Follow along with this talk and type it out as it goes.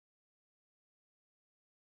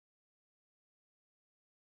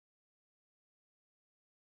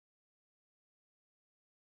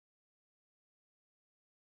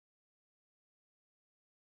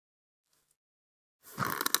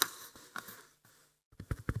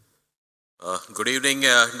Good evening,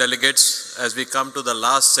 delegates. As we come to the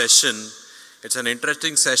last session, it's an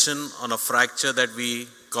interesting session on a fracture that we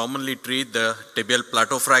commonly treat, the tibial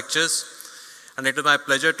plateau fractures. And it is my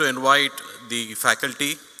pleasure to invite the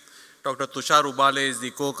faculty. Dr. Tushar Ubale is the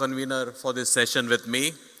co-convener for this session with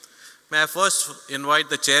me. May I first invite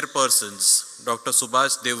the chairpersons, Dr.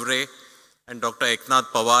 Subhash, Dhiware, and Dr. Eknath,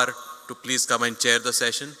 Pawar, to please come and chair the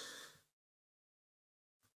session.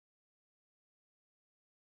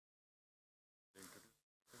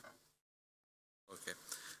 Okay.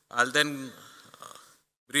 I'll then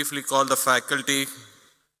briefly call the faculty.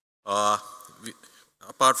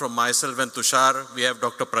 Apart from myself and Tushar, we have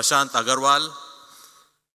Dr. Prashant Agarwal,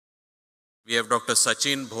 we have Dr.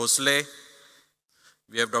 Sachin Bhonsale,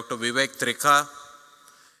 we have Dr. Vivek Trikha,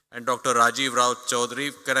 and Dr. Rajiv Raj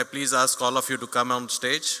Choudhry. Can I please ask all of you to come on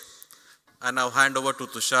stage? And now hand over to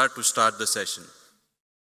Tushar to start the session.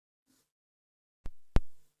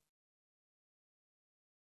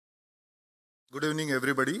 Good evening,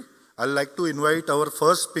 everybody. I'd like to invite our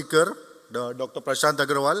first speaker, Dr. Prashant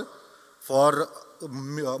Agarwal, for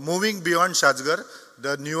moving beyond Schatzker,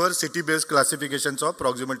 the newer city-based classifications of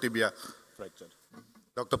proximal tibia fracture.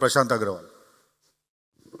 Dr. Prashant Agarwal.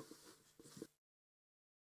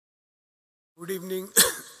 Good evening.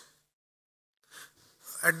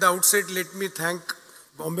 At the outset, let me thank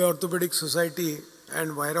Bombay Orthopaedic Society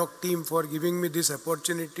and WIROC team for giving me this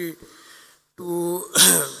opportunity to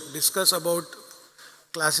discuss about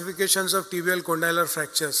classifications of tibial condylar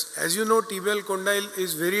fractures. As you know, tibial condyle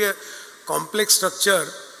is very complex structure,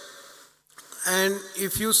 and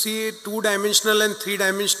if you see two-dimensional and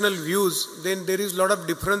three-dimensional views, then there is a lot of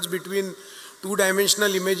difference between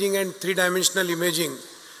two-dimensional imaging and three-dimensional imaging.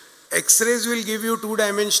 X-rays will give you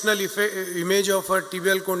two-dimensional image of a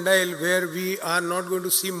tibial condyle where we are not going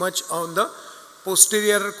to see much on the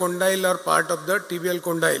posterior condyle or part of the tibial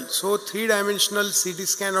condyle. So three-dimensional CT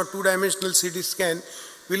scan or two-dimensional CT scan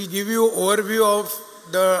will give you overview of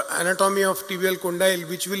the anatomy of tibial condyle,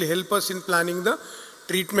 which will help us in planning the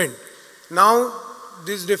treatment. Now,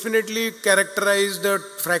 this definitely characterizes the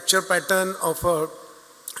fracture pattern of a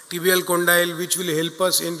tibial condyle, which will help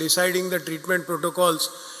us in deciding the treatment protocols.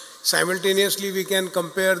 Simultaneously, we can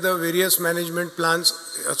compare the various management plans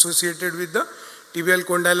associated with the tibial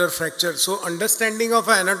condylar fracture. So, understanding of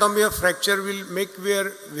anatomy of fracture will make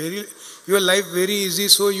your life very easy,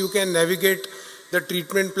 so you can navigate the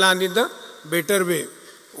treatment plan in the better way.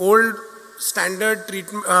 Old standard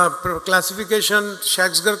treatment classification,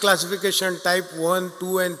 Schatzker classification type 1,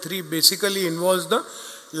 2 and 3 basically involves the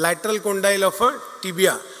lateral condyle of a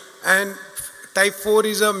tibia, and type 4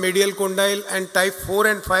 is a medial condyle, and type 4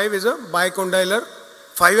 and 5 is a bicondylar,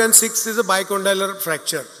 5 and 6 is a bicondylar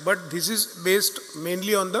fracture. But this is based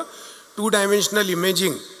mainly on the two-dimensional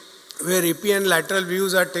imaging where EP and lateral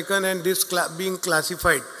views are taken and this being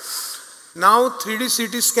classified. Now 3D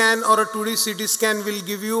CT scan or a 2D CT scan will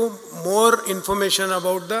give you more information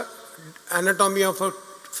about the anatomy of a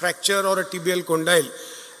fracture or a tibial condyle,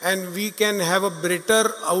 and we can have a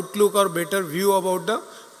better outlook or better view about the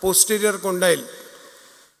posterior condyle.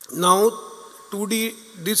 Now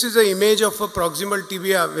 2D, this is an image of a proximal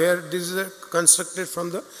tibia where this is constructed from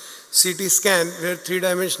the CT scan where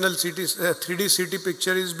three-dimensional 3D CT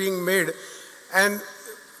picture is being made, and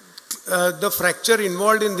the fracture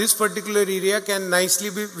involved in this particular area can nicely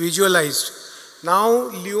be visualized. Now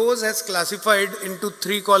Leos has classified into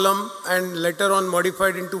 3 column and later on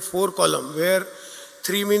modified into 4 column, where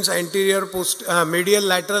 3 means anterior, medial,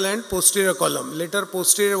 lateral and posterior column. Later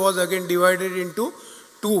posterior was again divided into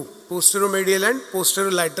 2, posterior-medial and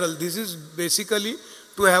posterior-lateral. This is basically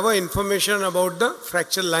to have information about the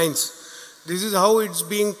fracture lines. This is how it's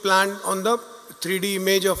being planned on the 3D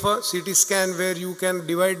image of a CT scan where you can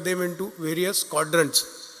divide them into various quadrants.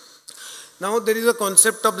 Now there is a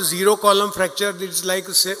concept of zero column fracture. It's like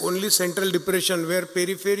only central depression where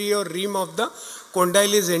periphery or rim of the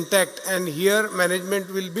condyle is intact, and here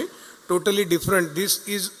management will be totally different. This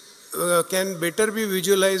is can better be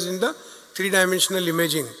visualized in the three-dimensional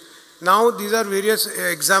imaging. Now these are various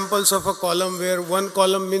examples of a column where 1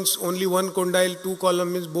 column means only one condyle, 2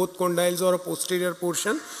 column means both condyles or a posterior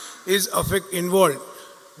portion is involved.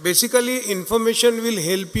 Basically, information will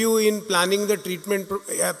help you in planning the treatment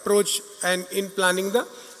approach and in planning the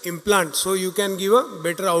implant, so you can give a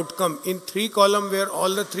better outcome. In 3 column where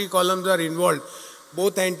all the 3 columns are involved,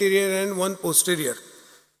 both anterior and 1 posterior.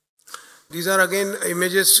 These are again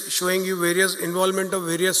images showing you various involvement of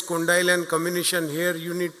various condyle and combination. Here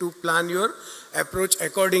you need to plan your approach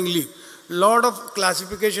accordingly. Lot of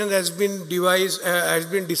classification has been devised, has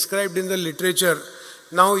been described in the literature,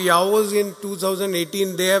 Now Yao's in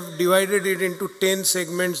 2018, they have divided it into 9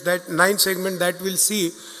 segments that we'll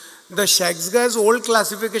see. The Schatzker's old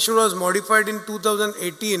classification was modified in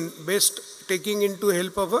 2018 based taking into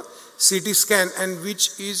help of a CT scan, and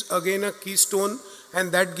which is again a keystone,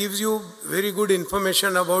 and that gives you very good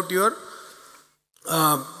information about your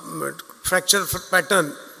fracture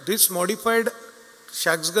pattern. This modified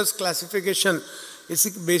Schatzker's classification is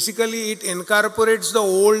basically it incorporates the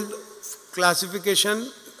old classification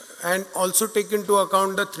and also take into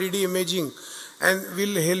account the 3D imaging, and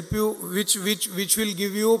will help you, which will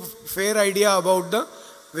give you a fair idea about the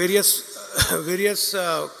various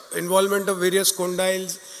involvement of various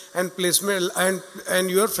condyles and placement and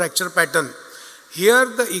your fracture pattern. Here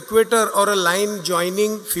the equator or a line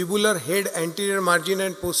joining fibular head, anterior margin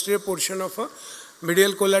and posterior portion of a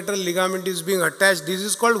medial collateral ligament is being attached. This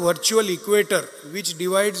is called virtual equator, which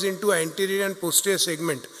divides into anterior and posterior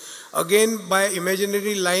segment. Again, by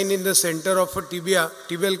imaginary line in the center of a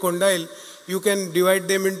tibial condyle, you can divide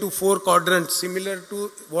them into 4 quadrants, similar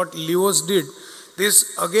to what Leo's did.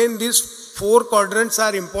 These 4 quadrants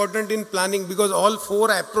are important in planning because all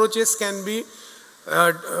 4 approaches can be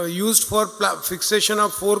used for fixation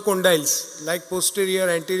of 4 condyles, like posterior,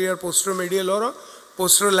 anterior, posteromedial or a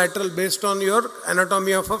posterolateral based on your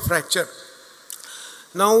anatomy of a fracture.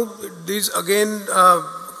 Now these again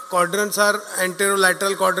quadrants are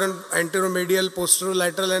anterolateral quadrant, anteromedial,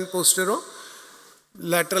 posterolateral and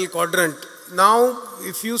posterolateral quadrant. Now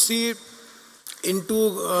if you see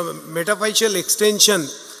into metaphyseal extension,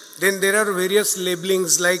 then there are various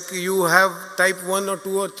labelings, like you have type 1 or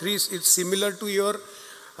 2 or 3. It's similar to your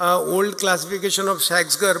old classification of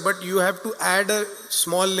Schatzker, but you have to add a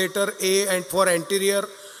small letter A and for anterior,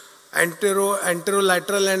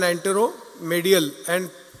 anterolateral and anteromedial,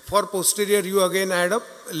 and for posterior you again add a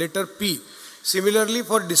letter P. Similarly,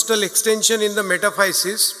 for distal extension in the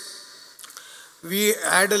metaphysis, we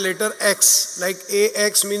add a letter X, like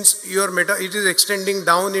AX means it is extending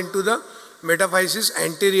down into the metaphysis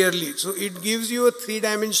anteriorly. So it gives you a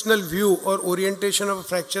 3-dimensional view or orientation of a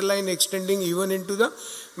fracture line extending even into the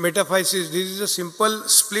metaphysis. This is a simple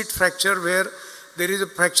split fracture where there is a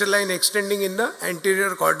fracture line extending in the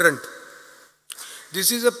anterior quadrant. This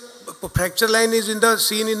is a fracture line is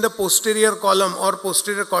seen in the posterior column or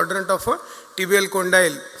posterior quadrant of a tibial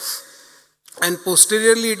condyle, and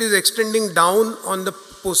posteriorly it is extending down on the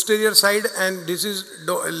posterior side, and this is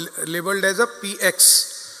labeled as a PX.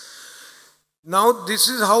 Now this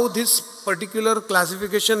is how this particular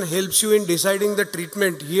classification helps you in deciding the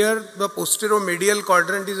treatment. Here the posteromedial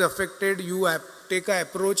quadrant is affected, you take an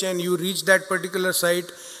approach and you reach that particular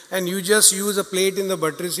site, and you just use a plate in the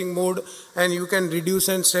buttressing mode and you can reduce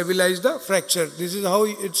and stabilize the fracture. This is how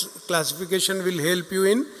its classification will help you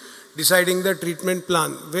in deciding the treatment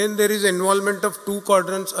plan. When there is involvement of 2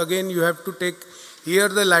 quadrants, again you have to take here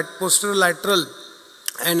the posterolateral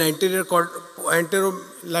and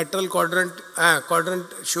anterolateral quadrant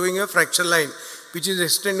showing a fracture line which is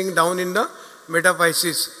extending down in the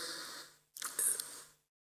metaphysis.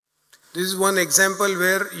 This is one example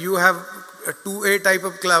where you have a 2A type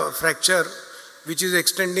of fracture which is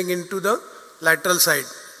extending into the lateral side.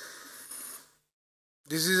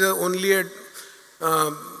 This is only a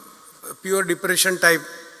pure depression type,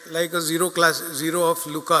 like a 0 of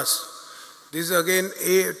Lucas. This is again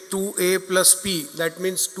 2A plus P. That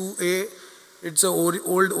means 2A, it's a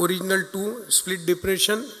old original 2, split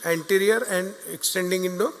depression, anterior and extending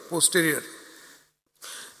in the posterior.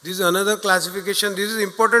 This is another classification. This is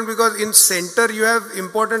important because in center you have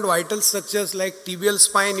important vital structures like tibial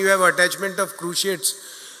spine, you have attachment of cruciates,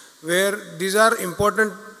 where these are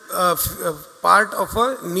important part of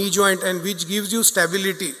a knee joint and which gives you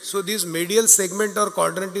stability. So this medial segment or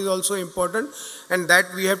quadrant is also important, and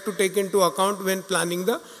that we have to take into account when planning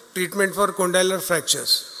the treatment for condylar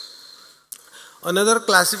fractures. Another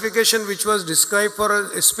classification which was described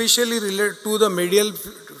for especially related to the medial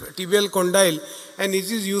tibial condyle, and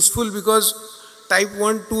it is useful because type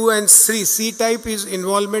 1, 2 and 3, C type is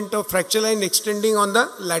involvement of fracture line extending on the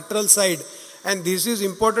lateral side, and this is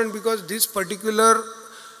important because this particular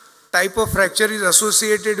type of fracture is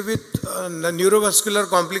associated with neurovascular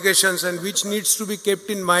complications, and which needs to be kept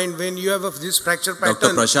in mind when you have this fracture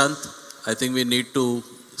pattern. Dr. Prashant, I think we need to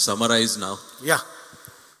summarize now. Yeah.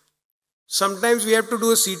 Sometimes we have to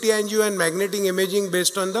do a CT angio and magnetic imaging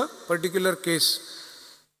based on the particular case.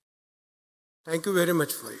 Thank you very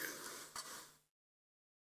much for you.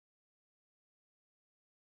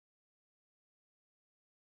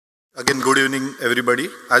 Again, good evening everybody.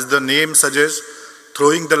 As the name suggests,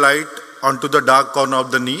 throwing the light onto the dark corner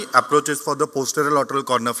of the knee, approaches for the posterolateral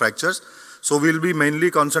corner fractures. So we'll be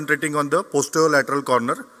mainly concentrating on the posterolateral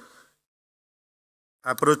corner.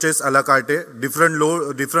 Approaches a la carte, different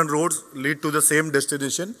roads lead to the same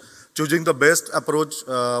destination, choosing the best approach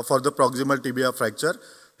for the proximal tibia fracture.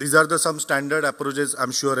 These are some standard approaches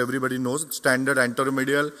I'm sure everybody knows. Standard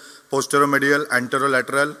anteromedial, posteromedial,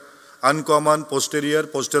 anterolateral, uncommon posterior,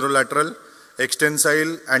 posterolateral,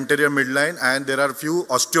 extensile, anterior midline, and there are few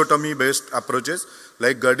osteotomy based approaches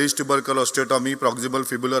like Gerdy's tubercle osteotomy, proximal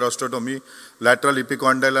fibular osteotomy, lateral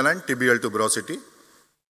epicondyle and tibial tuberosity.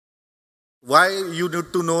 Why you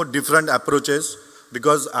need to know different approaches?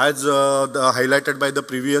 Because as highlighted by the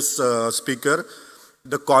previous speaker,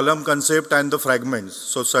 the column concept and the fragments.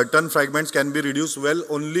 So certain fragments can be reduced well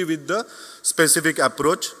only with the specific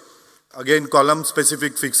approach. Again, column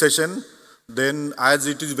specific fixation. Then as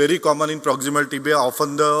it is very common in proximal tibia,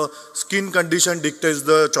 often the skin condition dictates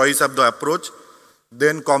the choice of the approach.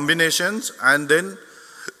 Then combinations and then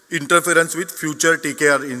interference with future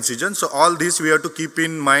TKR incision. So all this we have to keep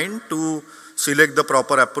in mind to select the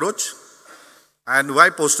proper approach. And why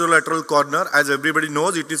posterolateral corner? As everybody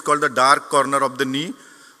knows, it is called the dark corner of the knee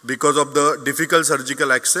because of the difficult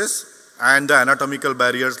surgical access and the anatomical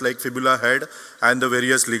barriers like fibula head and the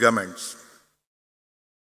various ligaments.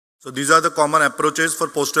 So these are the common approaches for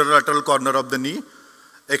posterolateral corner of the knee.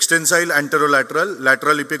 Extensile anterolateral,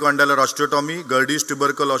 lateral epicondylar osteotomy, Gerdy's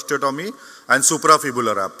tubercle osteotomy, and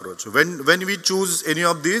suprafibular approach. When we choose any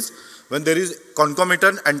of these, when there is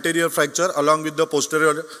concomitant anterior fracture along with the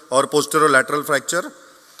posterior or posterolateral fracture,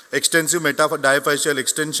 extensive metadiaphyseal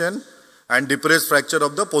extension, and depressed fracture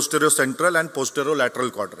of the posterior central and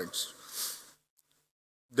posterolateral quadrants.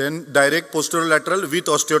 Then direct posterolateral with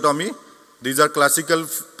osteotomy. These are classical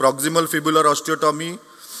proximal fibular osteotomy,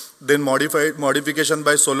 then modification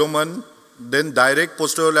by Solomon, then direct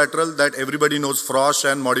posterolateral that everybody knows, Frosch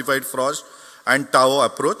and modified Frosch, and Tao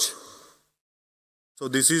approach. So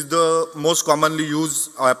this is the most commonly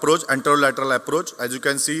used approach, anterolateral approach. As you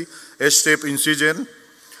can see, S-shaped incision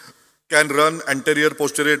can run anterior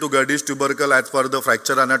posterior to Gerdy's tubercle as per the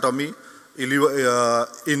fracture anatomy,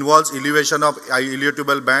 involves elevation of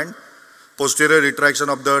iliotibial band, posterior retraction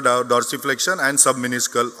of the dorsiflexion and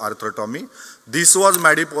submeniscal arthrotomy. This was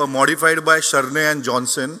modified by Shahane and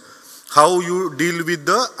Johnson, how you deal with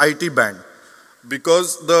the IT band.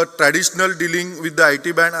 Because the traditional dealing with the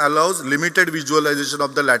IT band allows limited visualization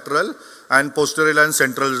of the lateral and posterior and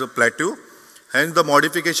central plateau. Hence the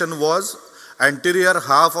modification was anterior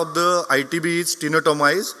half of the ITB is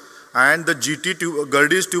stenotomized and the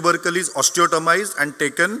Gerdy's tubercle is osteotomized and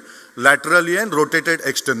taken laterally and rotated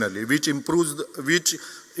externally, which improves the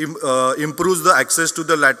access to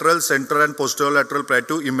the lateral, central and posterolateral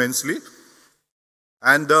plateau immensely.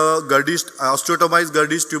 And the osteotomized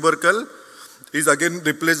Gerdy's tubercle is again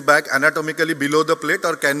replaced back anatomically below the plate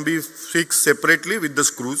or can be fixed separately with the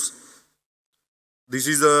screws. This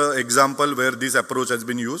is an example where this approach has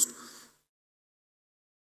been used.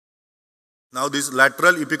 Now this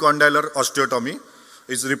lateral epicondylar osteotomy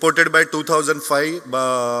is reported by 2005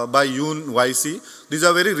 by Yoon YC. These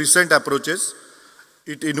are very recent approaches.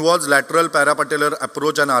 It involves lateral parapatellar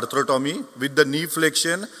approach and arthrotomy. With the knee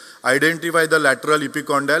flexion, identify the lateral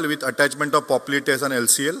epicondyle with attachment of popliteus and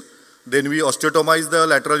LCL. Then we osteotomize the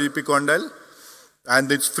lateral epicondyle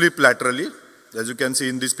and it's flipped laterally, as you can see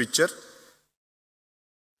in this picture.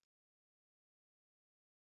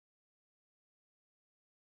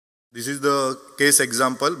 This is the case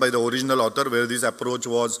example by the original author where this approach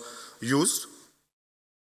was used.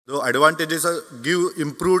 The advantages give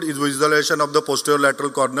improved visualization of the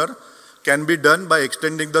posterolateral corner can be done by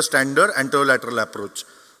extending the standard anterolateral approach.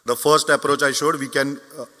 The first approach I showed,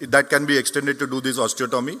 that can be extended to do this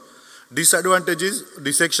osteotomy. Disadvantages,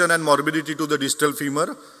 dissection and morbidity to the distal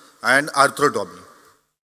femur and arthrotomy.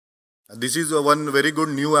 This is one very good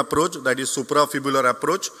new approach, that is suprafibular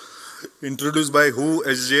approach, introduced by Hu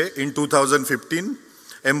SJ in 2015,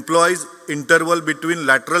 employs interval between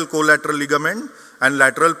lateral collateral ligament and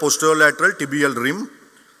lateral posterolateral tibial rim.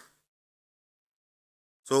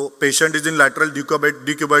 So patient is in lateral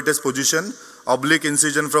decubitus position, oblique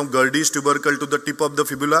incision from Gerdy's tubercle to the tip of the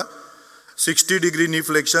fibula. 60-degree knee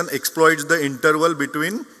flexion exploits the interval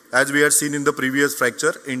between, as we had seen in the previous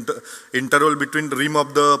fracture, interval between rim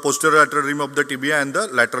of the posterolateral rim of the tibia and the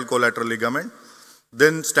lateral collateral ligament.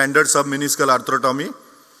 Then standard submeniscal arthrotomy.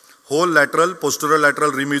 Whole lateral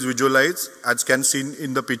posterolateral rim is visualized as can seen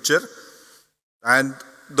in the picture and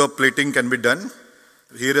the plating can be done.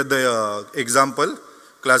 Here is the example,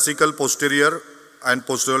 classical posterior and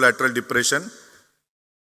posterolateral depression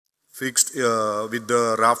fixed with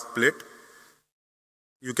the raft plate.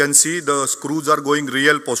 You can see the screws are going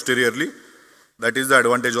real posteriorly That is the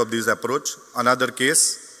advantage of this approach. Another case,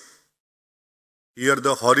 here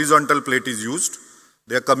the horizontal plate is used.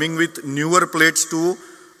 They are coming with newer plates to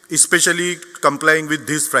especially complying with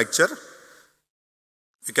this fracture.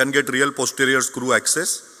 You can get real posterior screw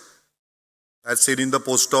access as seen in the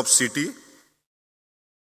post-op CT.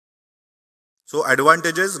 So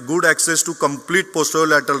advantages, good access to complete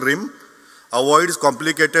posterolateral rim, avoids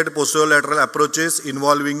complicated posterolateral approaches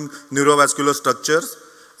involving neurovascular structures,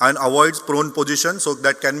 and avoids prone position, so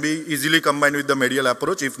that can be easily combined with the medial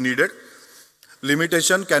approach if needed.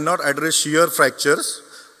 Limitation, cannot address shear fractures,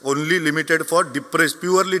 only limited for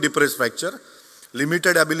purely depressed fracture.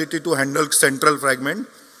 Limited ability to handle central fragment,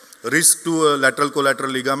 risk to lateral collateral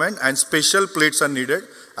ligament, and special plates are needed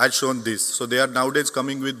as shown this. So they are nowadays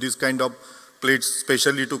coming with this kind of plates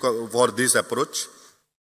specially for this approach.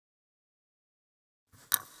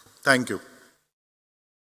 Thank you.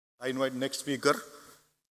 I invite next speaker,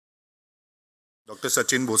 Dr.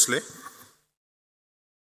 Sachin Bhonsale.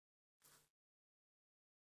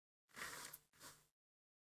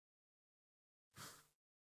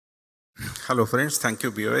 Hello friends, thank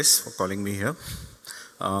you BOS for calling me here.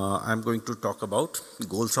 I'm going to talk about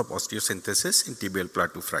goals of osteosynthesis in tibial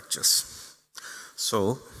plateau fractures.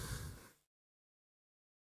 So,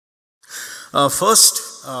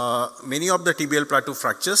 first, many of the tibial plateau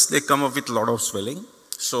fractures, they come up with a lot of swelling.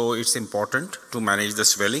 So it's important to manage the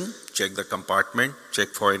swelling, check the compartment, check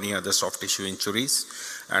for any other soft tissue injuries.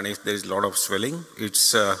 And if there is a lot of swelling,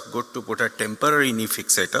 it's good to put a temporary knee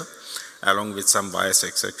fixator along with some bias,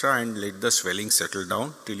 etc., and let the swelling settle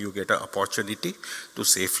down till you get an opportunity to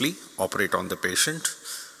safely operate on the patient.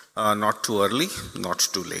 Not too early, not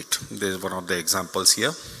too late. This is one of the examples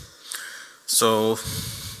here. So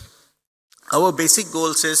our basic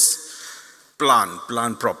goals is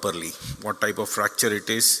plan properly. What type of fracture it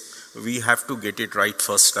is. We have to get it right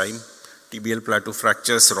first time. Tibial plateau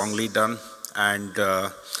fractures wrongly done and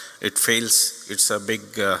it fails. It's a big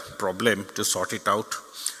problem to sort it out.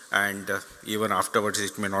 And even afterwards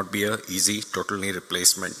it may not be an easy total knee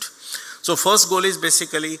replacement. So first goal is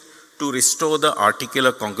basically to restore the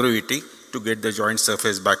articular congruity to get the joint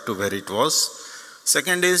surface back to where it was.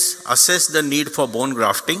 Second is assess the need for bone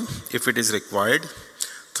grafting if it is required.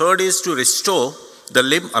 Third is to restore the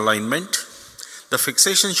limb alignment. The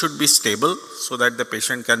fixation should be stable so that the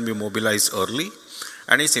patient can be mobilized early.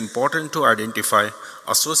 And it's important to identify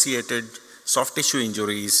associated soft tissue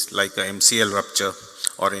injuries like a MCL rupture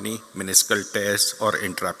or any meniscal tears or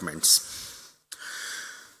entrapments.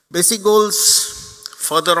 Basic goals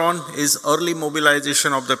further on is early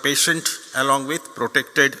mobilization of the patient along with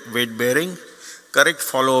protected weight bearing, correct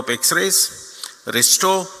follow-up x-rays,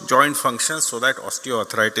 restore joint function so that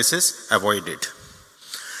osteoarthritis is avoided.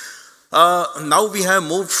 Now we have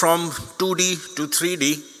moved from 2D to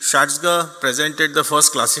 3D. Schatzker presented the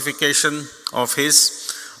first classification of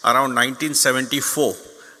his around 1974,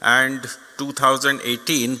 and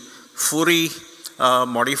 2018 Furi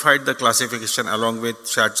modified the classification along with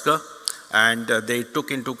Schatzker, and they took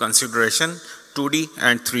into consideration 2D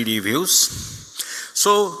and 3D views.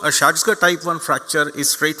 So a Schatzker type 1 fracture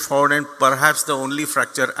is straightforward and perhaps the only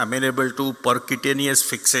fracture amenable to percutaneous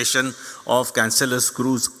fixation of cancellous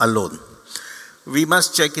screws alone. We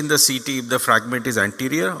must check in the CT if the fragment is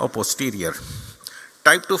anterior or posterior.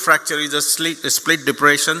 Type 2 fracture is a split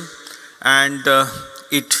depression, and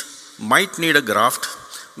it might need a graft.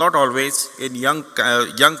 Not always. In young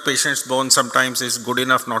patients' bone sometimes is good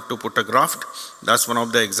enough not to put a graft. That's one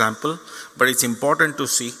of the example. But it's important to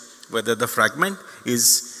see whether the fragment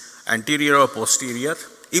is anterior or posterior.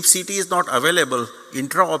 If CT is not available,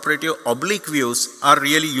 intraoperative oblique views are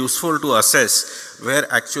really useful to assess where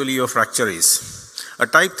actually your fracture is. A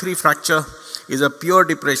type 3 fracture is a pure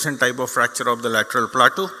depression type of fracture of the lateral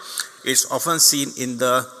plateau. It's often seen in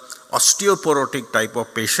the osteoporotic type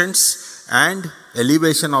of patients, and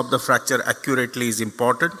elevation of the fracture accurately is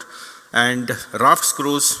important, and raft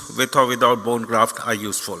screws with or without bone graft are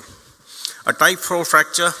useful. A type 4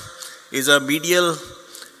 fracture is a medial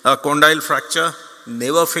condyle fracture.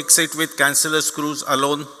 Never fix it with cancellous screws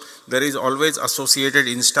alone. There is always associated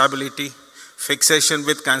instability. Fixation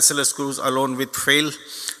with cancellous screws alone will fail.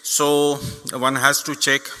 So one has to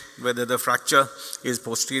check whether the fracture is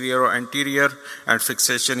posterior or anterior, and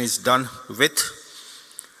fixation is done with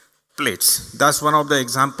plates. That's one of the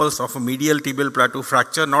examples of a medial tibial plateau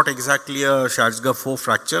fracture, not exactly a Schatzker 4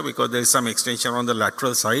 fracture because there is some extension on the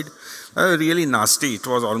lateral side. Really nasty. It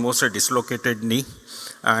was almost a dislocated knee,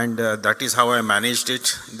 and that is how I managed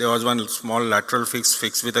it. There was one small lateral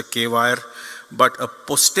fixed with a K-wire, but a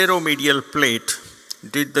posteromedial plate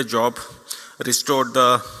did the job, restored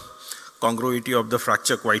the congruity of the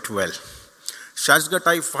fracture quite well. Schatzker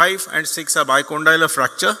type 5 and 6 are bicondylar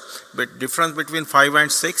fracture, but difference between 5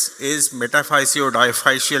 and 6 is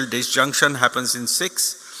metaphysio-diaphyseal disjunction happens in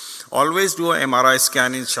 6. Always do a MRI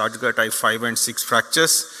scan in Schatzker type 5 and 6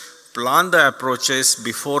 fractures. Plan the approaches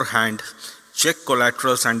beforehand. Check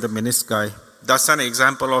collaterals and the menisci. That's an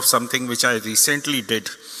example of something which I recently did.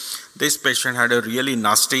 This patient had a really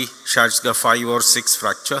nasty Schatzker 5 or 6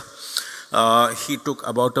 fracture. He took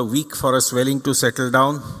about a week for a swelling to settle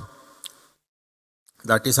down.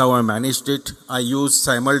 That is how I managed it. I used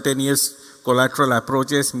simultaneous collateral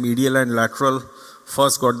approaches, medial and lateral.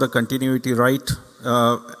 First got the continuity right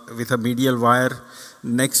with a medial wire.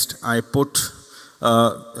 Next I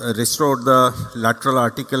restored the lateral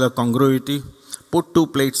articular congruity, put 2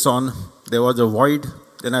 plates on. There was a void.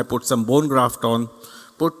 Then I put some bone graft on,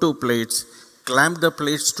 put 2 plates, clamped the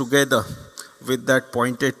plates together with that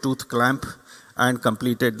pointed tooth clamp and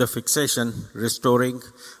completed the fixation, restoring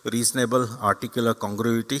reasonable articular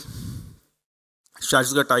congruity.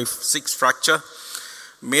 Schatzker type 6 fracture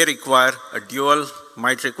may require a dual,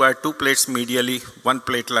 might require 2 plates medially, 1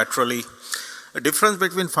 plate laterally. The difference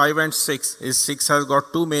between 5 and 6 is 6 has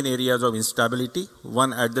got 2 main areas of instability,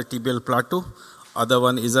 one at the tibial plateau, other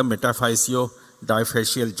one is a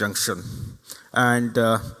metaphysio-diaphyseal junction. And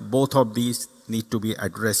both of these need to be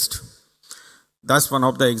addressed. That's one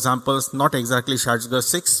of the examples, not exactly Schatzker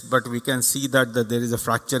 6, but we can see that there is a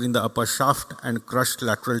fracture in the upper shaft and crushed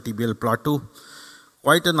lateral tibial plateau.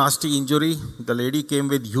 Quite a nasty injury. The lady came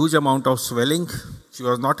with huge amount of swelling. She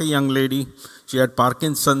was not a young lady. She had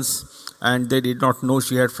Parkinson's and they did not know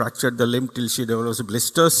she had fractured the limb till she developed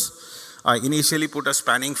blisters. I initially put a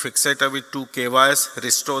spanning fixator with 2 K-wires,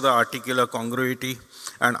 restore the articular congruity,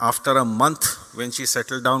 and after a month, when she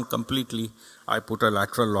settled down completely, I put a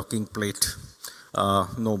lateral locking plate.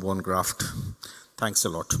 No bone graft. Thanks a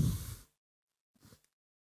lot.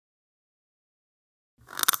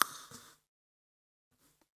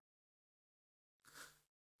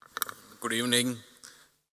 Good evening.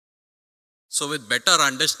 So with better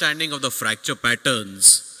understanding of the fracture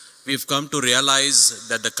patterns, we've come to realize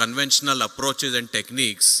that the conventional approaches and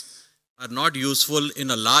techniques are not useful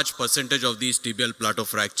in a large percentage of these tibial plateau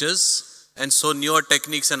fractures, and so newer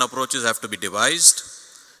techniques and approaches have to be devised.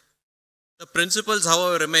 The principles,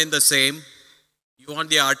 however, remain the same. You want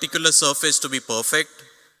the articular surface to be perfect.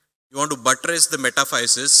 You want to buttress the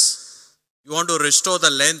metaphysis. You want to restore the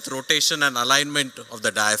length, rotation, and alignment of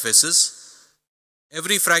the diaphysis.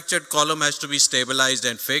 Every fractured column has to be stabilized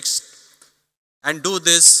and fixed, and do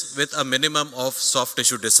this with a minimum of soft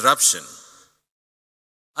tissue disruption.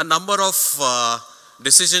 A number of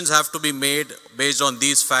decisions have to be made based on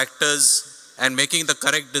these factors, and making the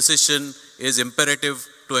correct decision is imperative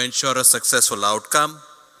to ensure a successful outcome.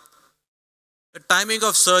 The timing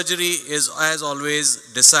of surgery is, as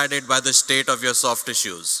always, decided by the state of your soft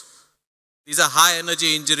tissues. These are high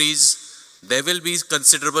energy injuries. There will be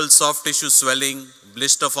considerable soft tissue swelling,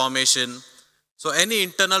 blister formation. So any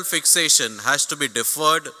internal fixation has to be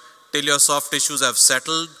deferred till your soft tissues have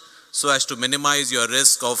settled so as to minimize your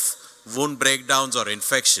risk of wound breakdowns or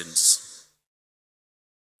infections.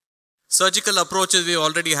 Surgical approaches, we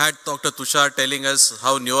already had Dr. Tushar telling us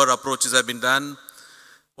how newer approaches have been done.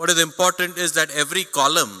 What is important is that every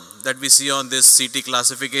column that we see on this CT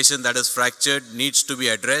classification that is fractured needs to be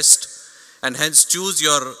addressed, and hence choose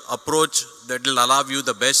your approach that will allow you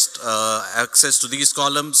the best access to these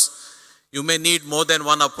columns. You may need more than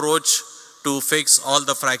one approach to fix all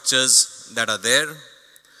the fractures that are there.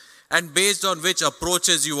 And based on which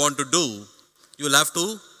approaches you want to do, you'll have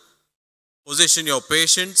to position your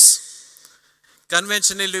patients.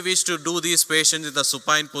 Conventionally, we used to do these patients in the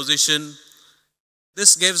supine position.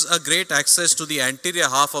 This gives a great access to the anterior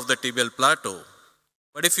half of the tibial plateau.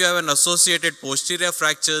 But if you have an associated posterior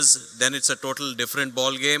fractures, then it's a total different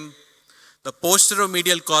ball game. The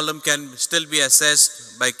posteromedial column can still be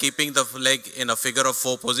assessed by keeping the leg in a figure of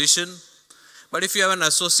 4 position. But if you have an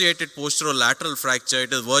associated posterolateral fracture,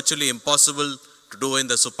 it is virtually impossible to do in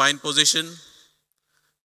the supine position.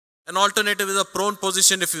 An alternative is a prone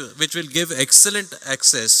position which will give excellent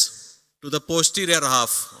access to the posterior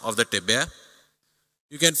half of the tibia.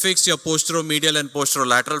 You can fix your posteromedial and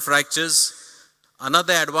posterolateral fractures.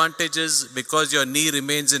 Another advantage is because your knee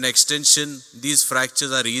remains in extension, these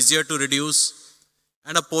fractures are easier to reduce,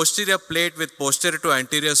 and a posterior plate with posterior to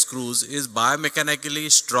anterior screws is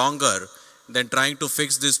biomechanically stronger than trying to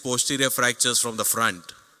fix these posterior fractures from the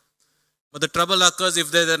front. But the trouble occurs if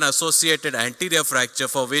there is an associated anterior fracture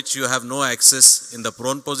for which you have no access in the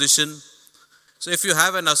prone position. So if you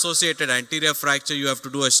have an associated anterior fracture, you have to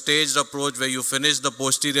do a staged approach where you finish the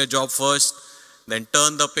posterior job first, then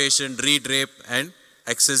turn the patient, re-drape and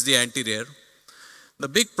access the anterior. The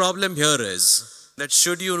big problem here is that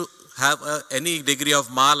should you have any degree of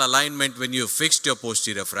malalignment when you fixed your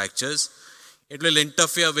posterior fractures, it will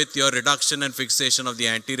interfere with your reduction and fixation of the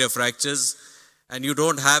anterior fractures, and you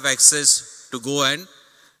don't have access to go and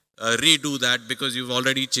redo that because you've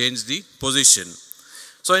already changed the position.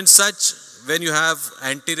 So in such, when you have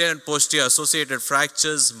anterior and posterior associated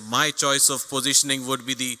fractures, my choice of positioning would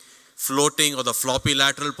be the floating or the floppy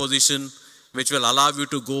lateral position, which will allow you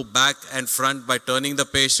to go back and front by turning the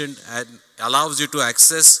patient and allows you to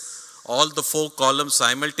access all the 4 columns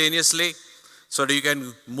simultaneously so that you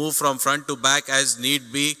can move from front to back as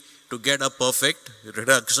need be to get a perfect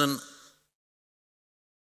reduction.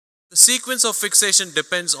 The sequence of fixation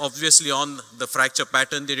depends obviously on the fracture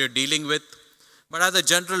pattern that you're dealing with, but as a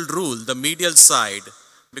general rule, the medial side,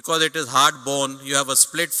 because it is hard bone, you have a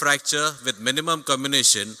split fracture with minimum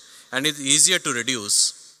comminution and it's easier to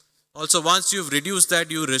reduce. Also, once you've reduced that,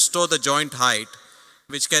 you restore the joint height,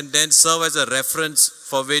 which can then serve as a reference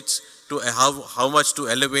for which to how much to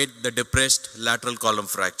elevate the depressed lateral column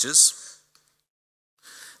fractures.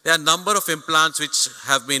 There are a number of implants which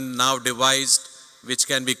have been now devised, which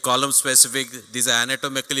can be column specific. These are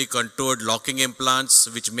anatomically contoured locking implants,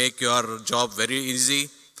 which make your job very easy.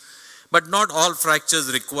 But not all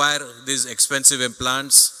fractures require these expensive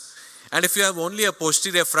implants. And if you have only a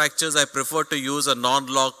posterior fractures, I prefer to use a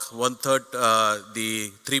non-lock 1/3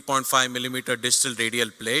 the 3.5 millimeter distal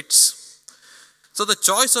radial plates. So the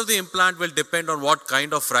choice of the implant will depend on what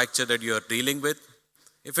kind of fracture that you are dealing with.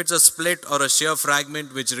 If it's a split or a shear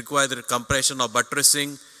fragment which requires compression or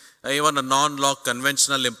buttressing, even a non-lock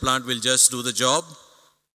conventional implant will just do the job.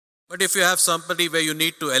 But if you have somebody where you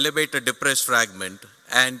need to elevate a depressed fragment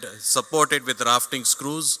and support it with rafting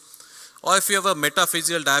screws, or if you have a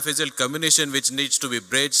metaphyseal diaphyseal comminution which needs to be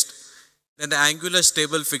bridged, then the angular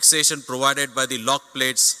stable fixation provided by the lock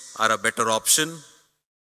plates are a better option.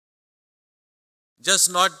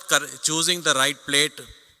 Just not choosing the right plate,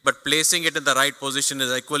 but placing it in the right position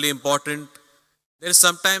is equally important. There is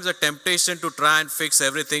sometimes a temptation to try and fix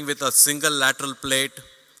everything with a single lateral plate.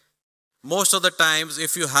 Most of the times,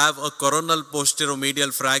 if you have a coronal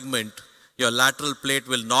posteromedial fragment, your lateral plate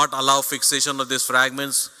will not allow fixation of these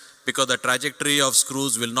fragments because the trajectory of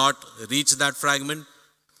screws will not reach that fragment.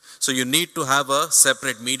 So you need to have a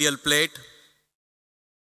separate medial plate.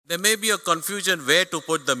 There may be a confusion where to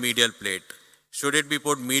put the medial plate. Should it be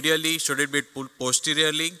put medially? Should it be put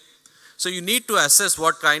posteriorly? So you need to assess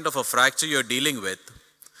what kind of a fracture you're dealing with.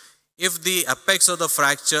 If the apex of the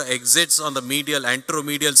fracture exits on the medial,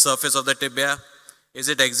 anteromedial surface of the tibia, is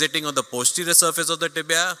it exiting on the posterior surface of the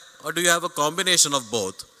tibia, or do you have a combination of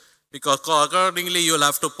both? Because accordingly, you'll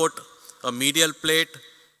have to put a medial plate,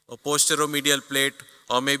 a posteromedial plate,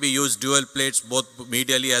 or maybe use dual plates both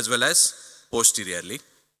medially as well as posteriorly.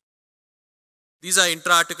 These are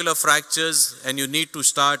intra-articular fractures, and you need to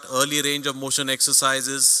start early range of motion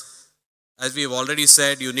exercises. As we've already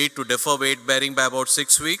said, you need to defer weight bearing by about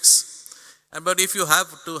 6 weeks. But if you have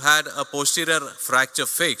to had a posterior fracture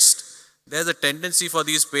fixed, there's a tendency for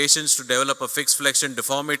these patients to develop a fixed flexion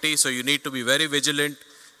deformity. So you need to be very vigilant.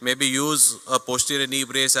 Maybe use a posterior knee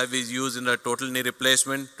brace as we use in a total knee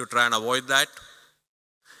replacement to try and avoid that.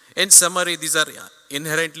 In summary, these are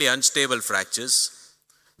inherently unstable fractures.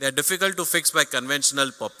 They are difficult to fix by conventional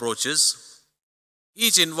approaches.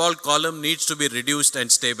 Each involved column needs to be reduced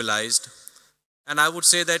and stabilized. And I would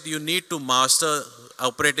say that you need to master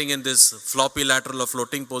operating in this floppy lateral or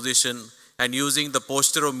floating position and using the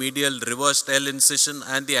posteromedial reversed L incision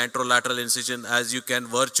and the anterolateral incision, as you can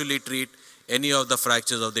virtually treat any of the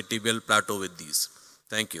fractures of the tibial plateau with these.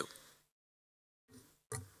 Thank you.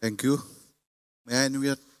 Thank you. May I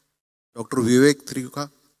invite Dr. Vivek Trikha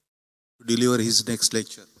to deliver his next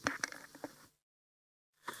lecture.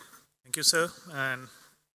 Thank you, sir. And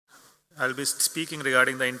I'll be speaking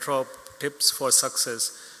regarding the intra-op tips for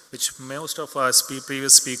success, which most of our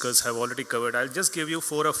previous speakers have already covered. I'll just give you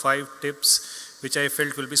 4 or 5 tips, which I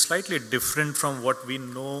felt will be slightly different from what we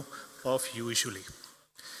know of usually.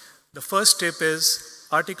 The first tip is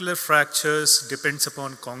articular fractures depends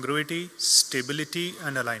upon congruity, stability,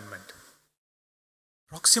 and alignment.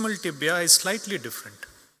 Proximal tibia is slightly different.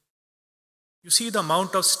 You see the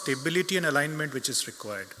amount of stability and alignment which is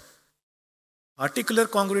required. Articular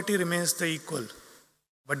congruity remains the equal,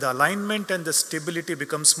 but the alignment and the stability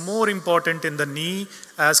becomes more important in the knee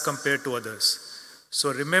as compared to others.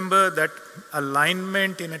 So remember that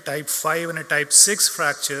alignment in a type 5 and a type 6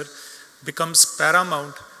 fracture becomes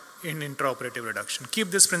paramount in intraoperative reduction. Keep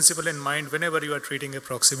this principle in mind whenever you are treating a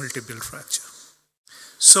proximal tibial fracture.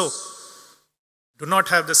 So, Do not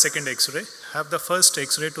have the second X-ray, have the first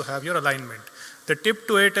X-ray to have your alignment. The tip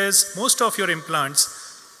to it is most of your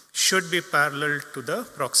implants should be parallel to the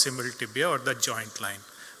proximal tibia or the joint line.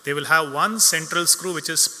 They will have one central screw which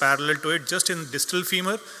is parallel to it just in distal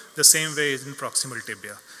femur, the same way as in proximal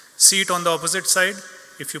tibia. See it on the opposite side.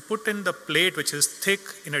 If you put in the plate which is thick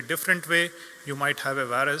in a different way, you might have a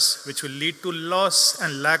varus which will lead to loss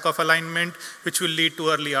and lack of alignment, which will lead to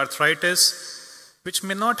early arthritis, which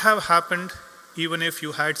may not have happened even if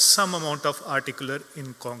you had some amount of articular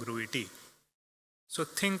incongruity. So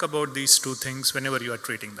think about these two things whenever you are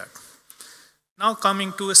treating that. Now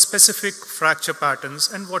coming to a specific fracture patterns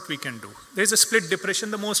and what we can do. There is a split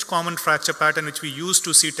depression, the most common fracture pattern which we used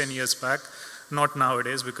to see 10 years back, not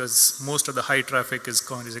nowadays because most of the high traffic is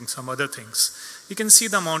causing some other things. You can see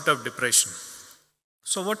the amount of depression.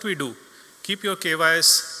 So what we do, keep your KYs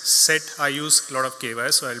set. I use a lot of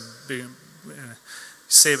KYs, so I'll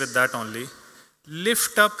say with that only.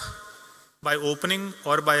 Lift up by opening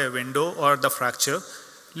or by a window or the fracture.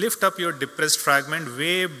 Lift up your depressed fragment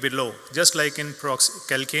way below, just like in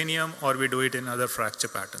calcaneum or we do it in other fracture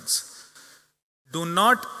patterns. Do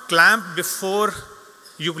not clamp before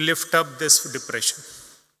you lift up this depression.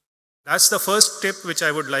 That's the first tip which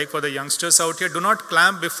I would like for the youngsters out here. Do not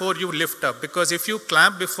clamp before you lift up, because if you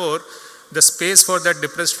clamp before, the space for that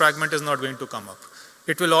depressed fragment is not going to come up.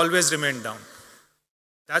 It will always remain down.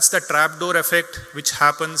 That's the trapdoor effect which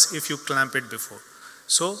happens if you clamp it before.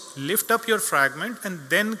 So lift up your fragment and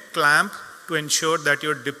then clamp to ensure that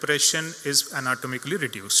your depression is anatomically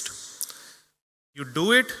reduced. You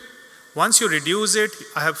do it. Once you reduce it,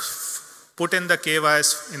 I have put in the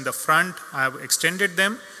KYs in the front, I have extended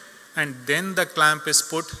them, and then the clamp is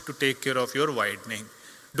put to take care of your widening.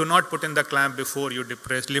 Do not put in the clamp before you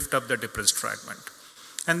lift up the depressed fragment.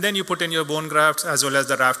 And then you put in your bone grafts as well as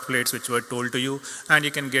the raft plates which were told to you, and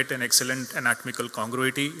you can get an excellent anatomical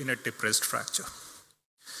congruity in a depressed fracture.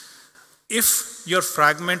 If your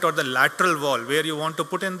fragment or the lateral wall where you want to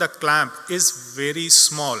put in the clamp is very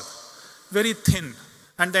small, very thin,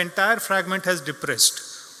 and the entire fragment has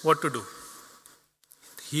depressed, what to do?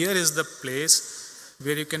 Here is the place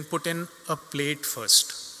where you can put in a plate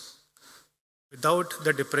first without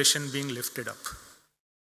the depression being lifted up.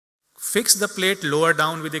 Fix the plate lower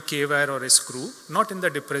down with a K-wire or a screw, not in the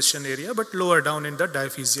depression area, but lower down in the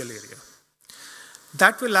diaphyseal area.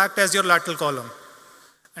 That will act as your lateral column.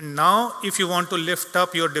 And now, if you want to lift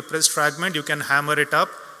up your depressed fragment, you can hammer it up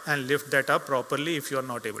and lift that up properly if you are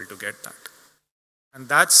not able to get that. And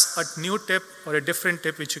that's a new tip or a different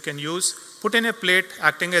tip which you can use. Put in a plate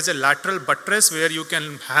acting as a lateral buttress where you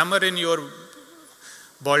can hammer in your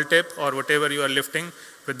ball tip or whatever you are lifting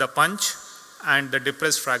with the punch, and the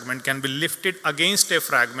depressed fragment can be lifted against a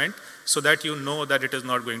fragment so that you know that it is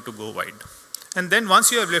not going to go wide. And then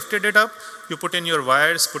once you have lifted it up, you put in your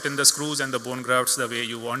wires, put in the screws and the bone grafts the way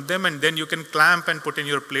you want them, and then you can clamp and put in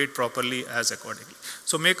your plate properly as accordingly.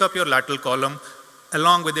 So make up your lateral column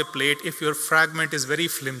along with a plate if your fragment is very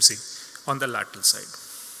flimsy on the lateral side.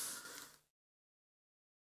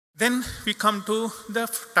 Then we come to the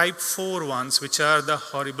type 4 ones, which are the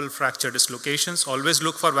horrible fracture dislocations. Always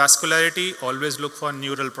look for vascularity, always look for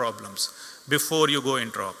neural problems before you go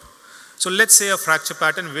intra-op. So let's say a fracture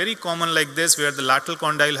pattern, very common like this, where the lateral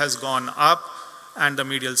condyle has gone up and the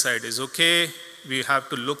medial side is okay. We have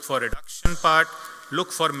to look for reduction part,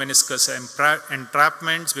 look for meniscus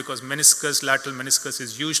entrapments, because lateral meniscus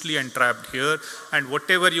is usually entrapped here, and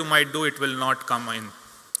whatever you might do, it will not come in.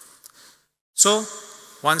 So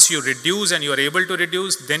once you reduce and you are able to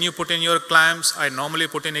reduce, then you put in your clamps. I normally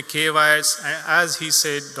put in a K-wires. As he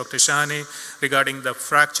said, Dr. Shahane, regarding the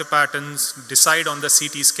fracture patterns, decide on the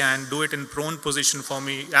CT scan, do it in prone position for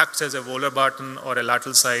me, acts as a volar button or a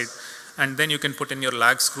lateral side, and then you can put in your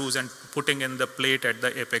lag screws and putting in the plate at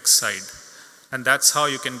the apex side. And that's how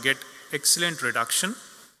you can get excellent reduction,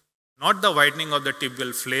 not the widening of the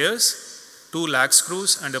tibial flares, 2 lag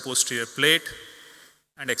screws and a posterior plate,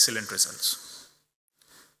 and excellent results.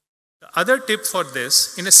 The other tip for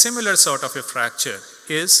this, in a similar sort of a fracture,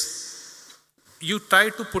 is you try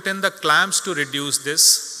to put in the clamps to reduce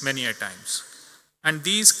this many a times. And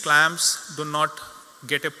these clamps do not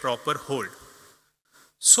get a proper hold.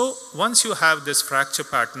 So once you have this fracture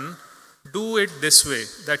pattern, do it this way,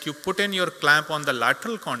 that you put in your clamp on the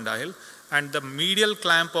lateral condyle, and the medial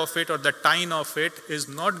clamp of it or the tine of it is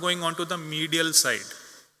not going onto the medial side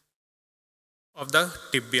of the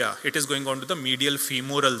tibia. It is going on to the medial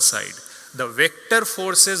femoral side. The vector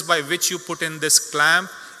forces by which you put in this clamp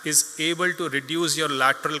is able to reduce your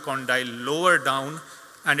lateral condyle lower down,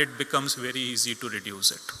 and it becomes very easy to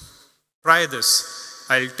reduce it. Try this.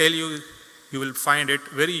 I'll tell you you will find it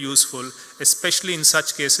very useful, especially in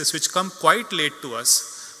such cases which come quite late to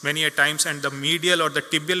us many a times, and the medial or the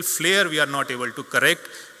tibial flare we are not able to correct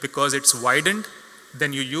because it's widened.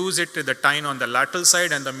 Then you use it to the tine on the lateral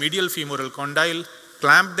side and the medial femoral condyle,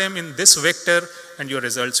 clamp them in this vector, and your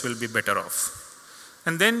results will be better off.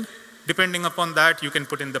 And then, depending upon that, you can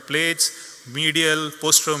put in the plates, medial,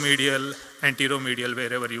 posteromedial, anteromedial,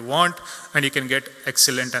 wherever you want, and you can get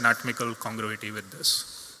excellent anatomical congruity with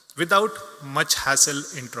this, without much hassle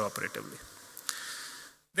intraoperatively.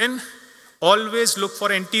 Then, always look for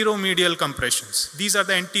anteromedial compressions. These are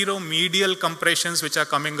the anteromedial compressions which are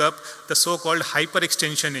coming up, the so-called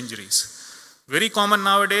hyperextension injuries. Very common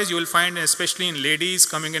nowadays, you will find, especially in ladies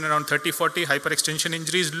coming in around 30-40 hyperextension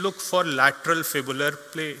injuries, look for lateral fibular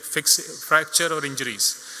fracture or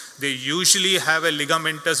injuries. They usually have a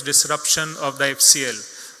ligamentous disruption of the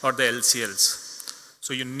FCL or the LCLs.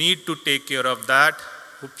 So you need to take care of that.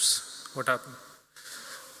 Oops, what happened?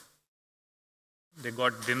 They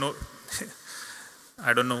got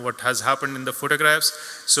I don't know what has happened in the photographs.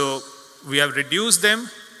 So we have reduced them,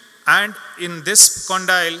 and in this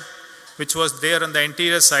condyle, which was there on the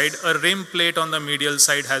anterior side, a rim plate on the medial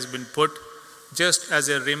side has been put just as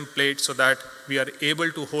a rim plate so that we are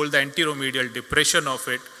able to hold the anteromedial depression of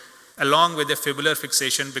it along with the fibular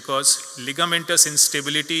fixation, because ligamentous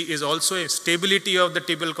instability is also a stability of the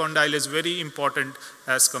tibial condyle is very important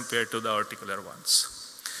as compared to the articular ones.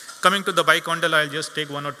 Coming to the bicondyle, I'll just take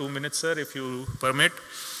 1 or 2 minutes, sir, if you permit.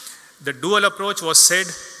 The dual approach was said,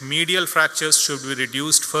 medial fractures should be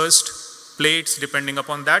reduced first, plates depending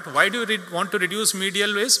upon that. Why do you want to reduce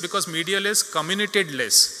medial is? Because medial is comminuted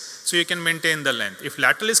less, so you can maintain the length. If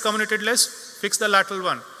lateral is comminuted less, fix the lateral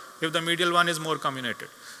one. If the medial one is more comminuted,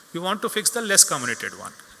 you want to fix the less comminuted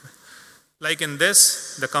one. Like in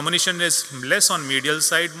this, the comminution is less on medial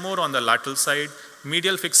side, more on the lateral side.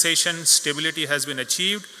 Medial fixation stability has been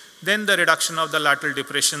achieved. Then the reduction of the lateral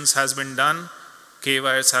depressions has been done,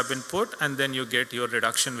 K-wires have been put, and then you get your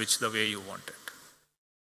reduction which the way you want it.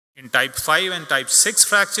 In type 5 and type 6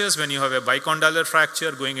 fractures, when you have a bicondylar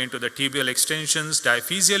fracture going into the tibial extensions,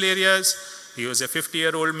 diaphyseal areas, he was a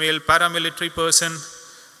 50-year-old male paramilitary person.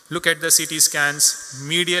 Look at the CT scans.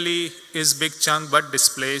 Medially is big chunk but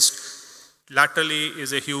displaced. Laterally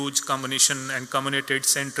is a huge comminution and comminuted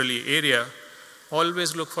centrally area.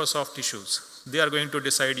 Always look for soft tissues. They are going to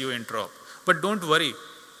decide you intra-op. But don't worry.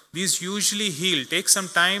 These usually heal. Take some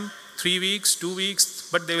time, 3 weeks, 2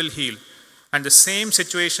 weeks, but they will heal. And the same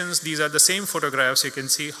situations, these are the same photographs. You can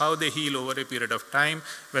see how they heal over a period of time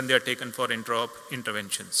when they are taken for intra-op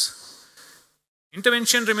interventions.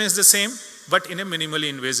 Intervention remains the same, but in a minimally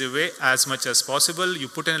invasive way as much as possible. You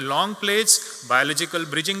put in long plates, biological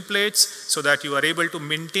bridging plates, so that you are able to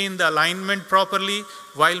maintain the alignment properly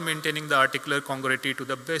while maintaining the articular congruity to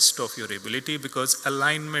the best of your ability, because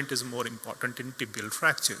alignment is more important in tibial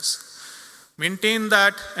fractures. Maintain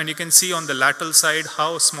that, and you can see on the lateral side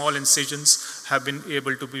how small incisions have been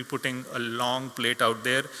able to be putting a long plate out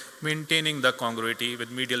there, maintaining the congruity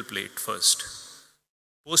with medial plate first.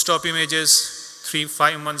 Post-op images,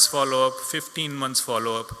 3-5 months follow-up, 15 months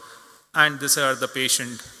follow-up, and these are the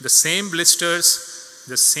patient. The same blisters,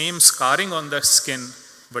 the same scarring on the skin,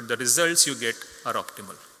 but the results you get are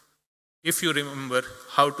optimal, if you remember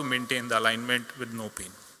how to maintain the alignment with no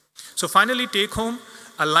pain. So finally, take home,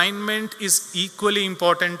 alignment is equally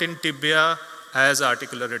important in tibia as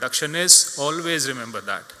articular reduction is. Always remember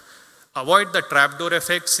that. Avoid the trapdoor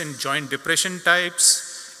effects in joint depression types.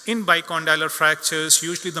 In bicondylar fractures,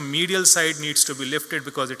 usually the medial side needs to be lifted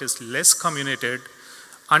because it is less comminuted.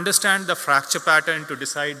 Understand the fracture pattern to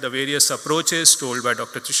decide the various approaches told by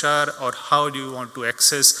Dr. Tushar, or how do you want to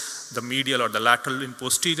access the medial or the lateral in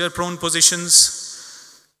posterior prone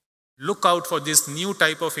positions. Look out for this new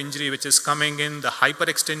type of injury which is coming in, the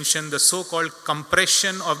hyperextension, the so-called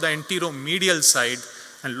compression of the anteromedial side,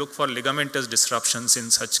 and look for ligamentous disruptions in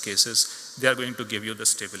such cases. They are going to give you the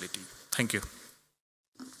stability. Thank you.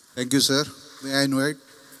 Thank you, sir. May I invite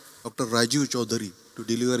Dr. Rajiv Choudhry to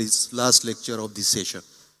deliver his last lecture of this session.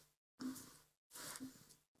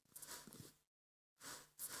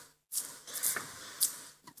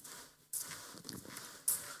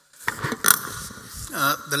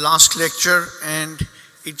 The last lecture, and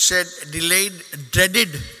it said delayed, dreaded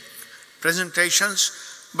presentations,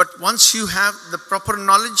 but once you have the proper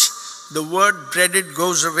knowledge, the word dreaded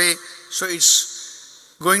goes away. So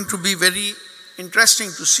it's going to be very interesting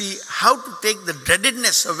to see how to take the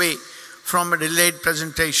dreadedness away from a delayed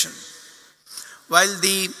presentation. While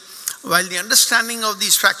the understanding of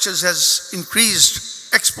these fractures has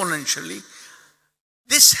increased exponentially,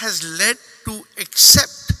 this has led to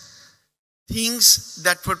accept things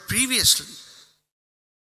that were previously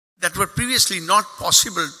that were previously not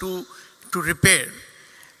possible to repair.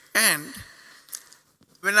 And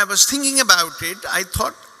when I was thinking about it, I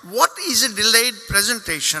thought, what is a delayed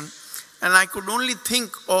presentation? And I could only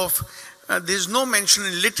think of, there's no mention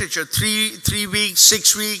in literature, 3 weeks,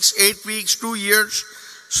 6 weeks, 8 weeks, 2 years.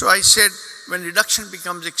 So I said, when reduction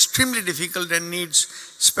becomes extremely difficult and needs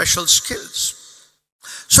special skills.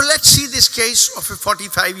 So let's see this case of a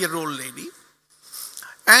 45-year-old lady.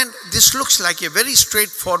 And this looks like a very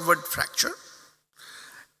straightforward fracture.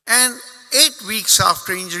 And 8 weeks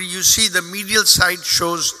after injury, you see the medial side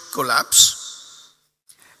shows collapse.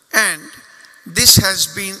 And this has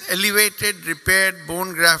been elevated, repaired,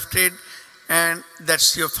 bone grafted, and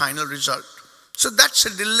that's your final result. So that's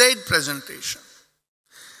a delayed presentation.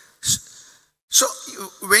 So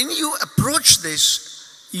when you approach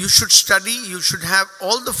this, you should study, you should have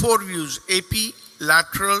all the 4 views, AP,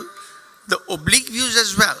 lateral, the oblique views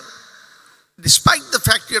as well. Despite the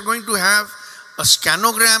fact you're going to have a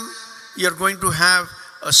scanogram, you're going to have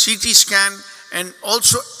a CT scan, and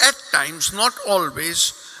also at times, not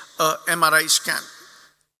always, a MRI scan.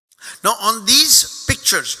 Now on these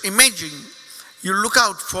pictures, imaging, you look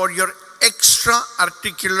out for your extra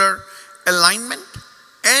articular alignment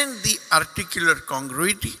and the articular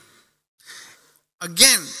congruity.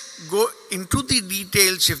 Again, go into the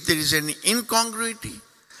details if there is any incongruity.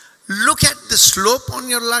 Look at the slope on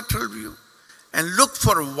your lateral view and look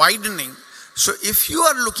for widening. So if you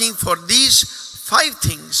are looking for these 5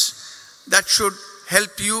 things, that should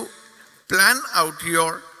help you plan out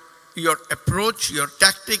your approach, your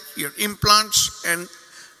tactic, your implants, and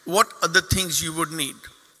what other things you would need.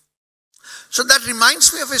 So that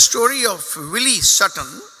reminds me of a story of Willie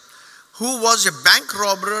Sutton, who was a bank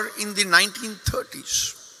robber in the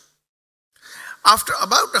 1930s. After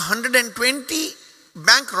about 120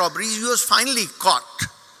 bank robberies, he was finally caught.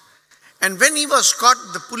 And when he was caught,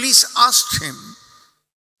 the police asked him,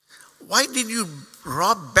 "Why did you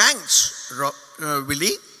rob banks,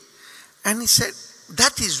 Willie?" And he said,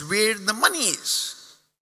 "That is where the money is."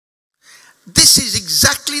 This is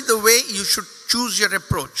exactly the way you should choose your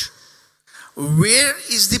approach. Where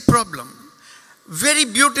is the problem? Very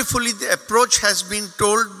beautifully, the approach has been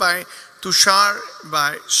told by Tushar,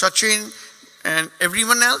 by Sachin, and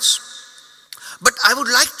everyone else. But I would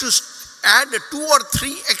like to add 2 or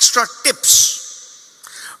 3 extra tips.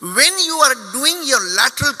 When you are doing your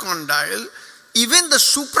lateral condyle, even the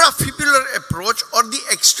suprafibular approach or the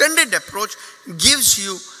extended approach gives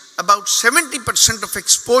you about 70% of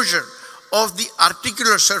exposure of the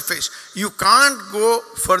articular surface. You can't go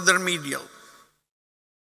further medial.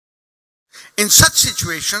 In such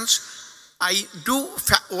situations, I do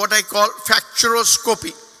what I call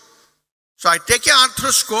fracturoscopy. So I take an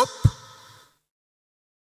arthroscope.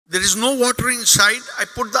 There is no water inside. I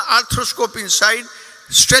put the arthroscope inside,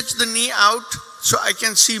 stretch the knee out so I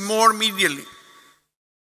can see more medially.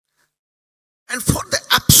 And for the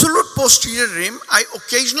absolute posterior rim, I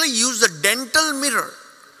occasionally use the dental mirror.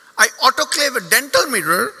 I autoclave a dental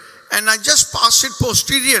mirror and I just pass it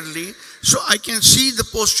posteriorly so I can see the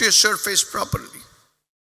posterior surface properly.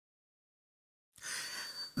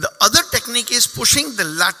 The other technique is pushing the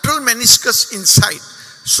lateral meniscus inside.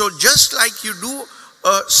 So just like you do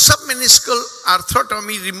a submeniscal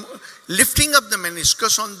arthrotomy, lifting up the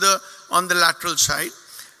meniscus on the lateral side,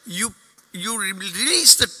 you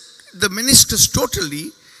release the meniscus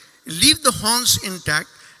totally, leave the horns intact,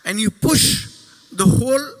 and you push the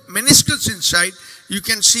whole meniscus inside. You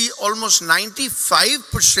can see almost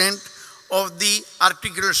 95% of the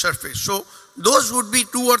articular surface. So those would be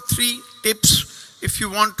 2 or 3 tips if you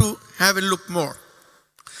want to have a look more.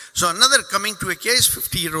 So another, coming to a case,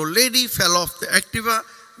 50-year-old lady fell off the Activa,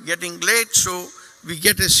 getting late. So we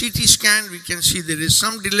get a CT scan. We can see there is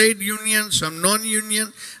some delayed union, some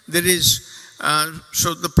non-union. There is,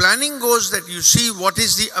 so the planning goes that you see what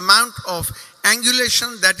is the amount of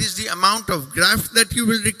angulation, that is the amount of graft that you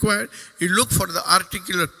will require. You look for the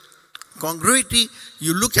articular congruity.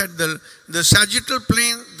 You look at the sagittal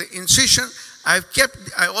plane, the incision. I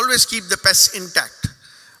always keep the pes intact.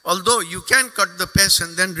 Although you can cut the pes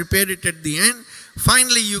and then repair it at the end.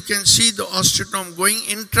 Finally, you can see the osteotome going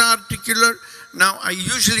intra-articular. Now, I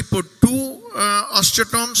usually put 2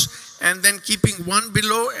 osteotomes and then keeping 1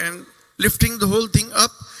 below and lifting the whole thing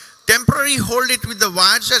up. Temporarily hold it with the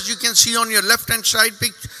wires, as you can see on your left-hand side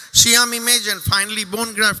CM image, and finally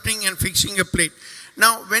bone grafting and fixing a plate.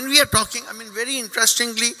 Now, when we are talking, I mean, very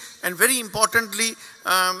interestingly and very importantly,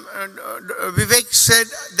 Vivek said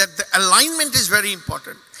that the alignment is very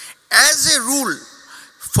important. As a rule,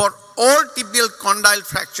 for all tibial condyle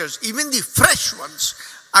fractures, even the fresh ones,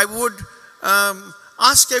 I would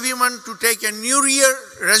ask everyone to take a New Year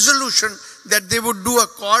resolution that they would do a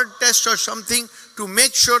cord test or something to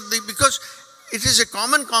make sure because it is a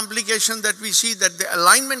common complication that we see that the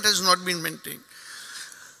alignment has not been maintained.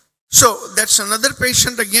 So that's another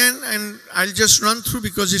patient again, and I'll just run through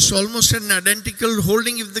because it's almost an identical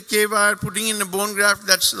holding of the K-wire, putting in a bone graft,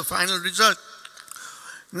 that's the final result.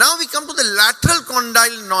 Now we come to the lateral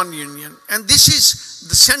condyle non-union, and this is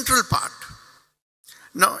the central part.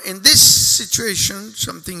 Now in this situation,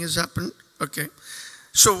 something has happened, okay.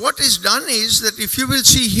 So what is done is that if you will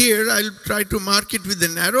see here, I'll try to mark it with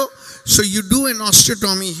an arrow. So you do an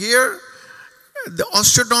osteotomy here. The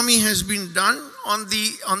osteotomy has been done on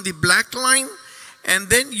the black line, and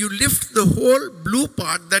then you lift the whole blue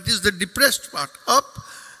part, that is the depressed part, up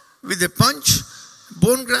with a punch,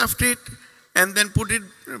 bone graft it, and then put in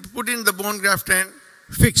the bone graft and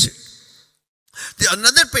fix it.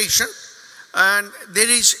 Another patient, and there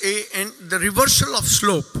is the reversal of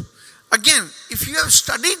slope. Again, if you have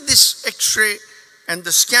studied this X-ray and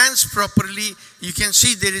the scans properly, you can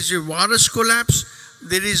see there is a varus collapse,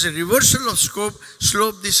 there is a reversal of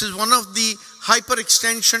slope. This is one of the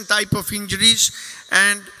hyperextension type of injuries.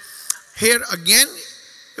 And here again,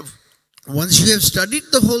 once you have studied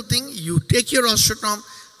the whole thing, you take your osteotome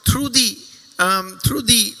through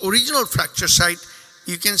the original fracture site.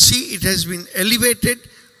 You can see it has been elevated,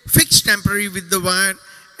 fixed temporarily with the wire,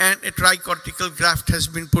 and a tricortical graft has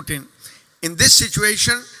been put in. In this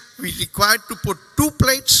situation, we required to put 2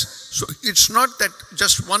 plates. So it's not that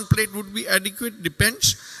just 1 plate would be adequate,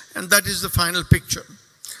 depends, and that is the final picture.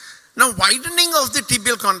 Now widening of the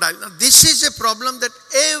tibial condyle. Now this is a problem that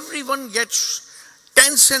everyone gets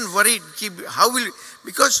tense and worried.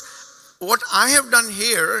 Because what I have done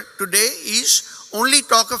here today is only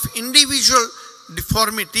talk of individual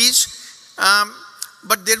deformities,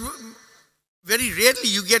 but there very rarely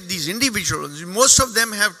you get these individuals. Most of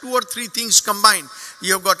them have 2 or 3 things combined.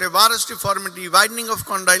 You have got a varus deformity, widening of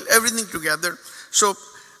condyle, everything together. So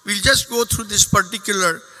we'll just go through this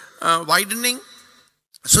particular widening.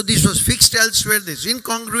 So this was fixed elsewhere. There's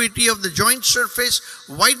incongruity of the joint surface,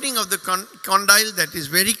 widening of the condyle that is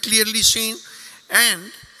very clearly seen, and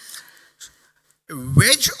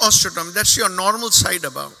wedge osteotomy, that's your normal side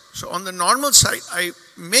above. So on the normal side, I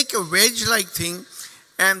make a wedge-like thing,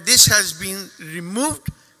 and this has been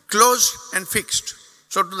removed, closed, and fixed.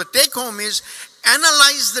 So the take-home is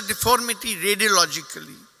analyze the deformity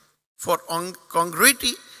radiologically for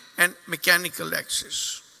congruity and mechanical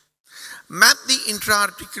access. Map the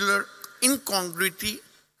intra-articular incongruity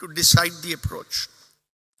to decide the approach.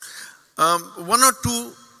 1 or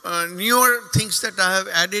 2 newer things that I have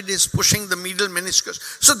added is pushing the medial meniscus.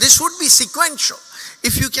 So this would be sequential.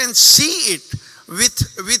 If you can see it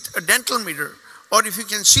with a dental mirror, or if you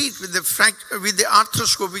can see it with the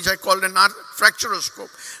arthroscope, which I call an fracturoscope,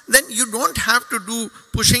 then you don't have to do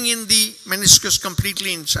pushing in the meniscus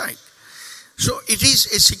completely inside. So it is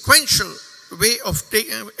a sequential way of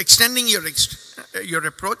extending your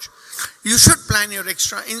approach. You should plan your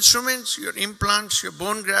extra instruments, your implants, your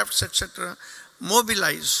bone grafts, etc.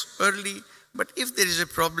 Mobilize early, but if there is a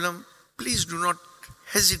problem, please do not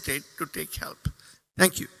hesitate to take help.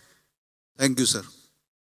 Thank you. Thank you, sir.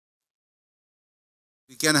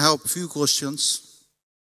 We can have a few questions.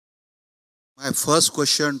 My first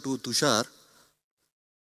question to Tushar: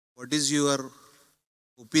 what is your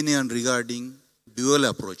opinion regarding dual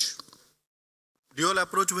approach? Dual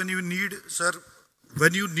approach, when you need, sir,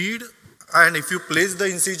 and if you place the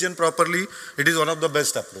incision properly, it is one of the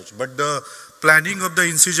best approach. But the planning of the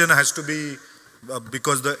incision has to be,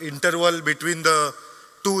 because the interval between the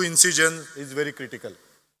 2 incisions is very critical.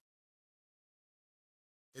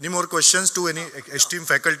 Any more questions to any esteemed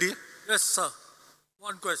faculty? Yes, sir.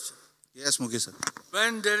 One question. Yes, Mukesh sir.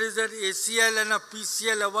 When there is an ACL and a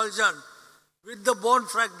PCL avulsion with the bone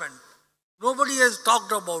fragment, nobody has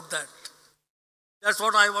talked about that. That's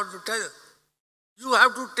what I want to tell you. You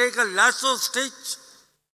have to take a lasso stitch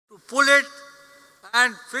to pull it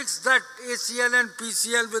and fix that ACL and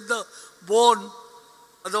PCL with the bone.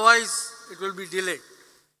 Otherwise, it will be delayed.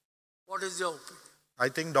 What is your opinion? I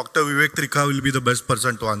think Dr. Vivek Trikha will be the best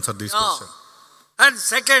person to answer this question. And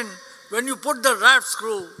second, when you put the raft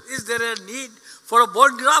screw, is there a need for a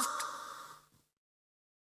bone graft?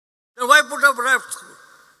 Then why put a raft screw?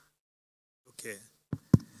 Okay.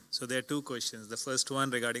 So there are 2 questions. The first one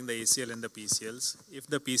regarding the ACL and the PCLs. If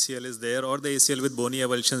the PCL is there or the ACL with bony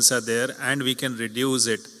avulsions are there and we can reduce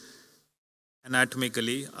it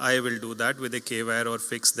anatomically, I will do that with a K-wire or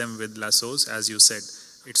fix them with lassos, as you said.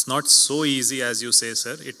 It's not so easy as you say,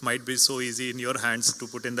 sir. It might be so easy in your hands to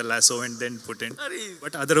put in the lasso and then put in.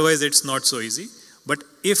 But otherwise, it's not so easy. But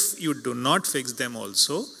if you do not fix them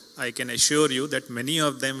also, I can assure you that many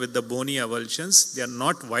of them with the bony avulsions, they are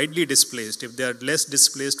not widely displaced. If they are less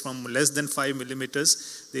displaced from less than 5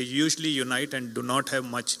 millimeters, they usually unite and do not have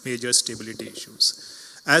much major stability issues.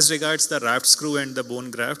 As regards the raft screw and the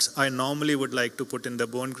bone grafts, I normally would like to put in the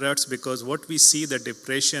bone grafts because what we see, the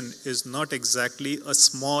depression is not exactly a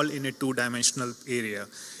small in a two-dimensional area.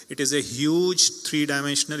 It is a huge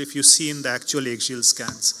three-dimensional if you see in the actual axial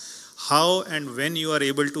scans. How and when you are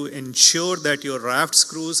able to ensure that your raft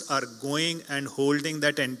screws are going and holding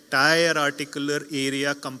that entire articular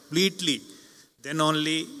area completely, then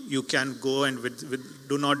only you can go and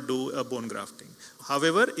do not do a bone grafting.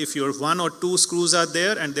 However, if your 1 or 2 screws are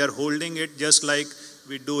there and they are holding it just like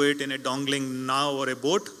we do it in a dongling now or a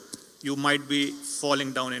boat, you might be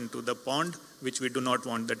falling down into the pond, which we do not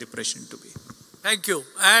want the depression to be. Thank you.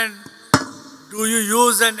 And do you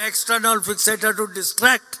use an external fixator to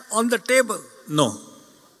distract on the table? No.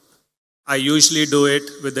 I usually do it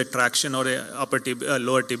with a traction or a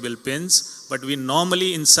lower tibial pins. But we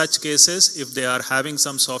normally, in such cases, if they are having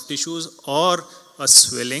some soft tissues or a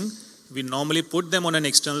swelling, we normally put them on an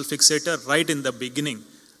external fixator right in the beginning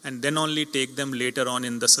and then only take them later on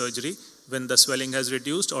in the surgery when the swelling has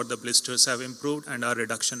reduced or the blisters have improved and our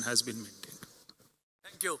reduction has been maintained.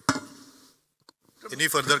 Thank you. Any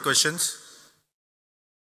further questions?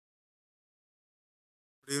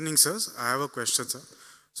 Good evening, sirs. I have a question, sir.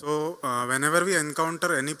 So, whenever we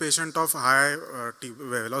encounter any patient of high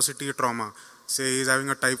velocity trauma, say he is having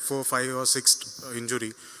a type 4, 5 or 6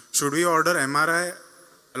 injury, should we order MRI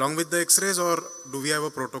along with the X-rays, or do we have a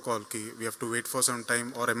protocol? We have to wait for some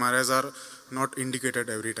time, or MRIs are not indicated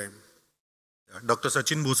every time? Dr.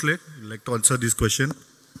 Sachin Bhonsale, would like to answer this question.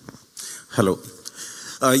 Hello.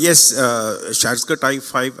 Yes, Schatzker type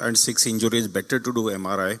 5 and 6 injury is better to do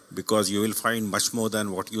MRI because you will find much more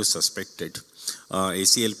than what you suspected.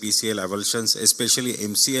 ACL, PCL avulsions, especially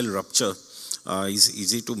MCL rupture is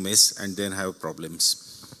easy to miss and then have problems.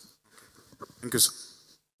 Thank you, sir.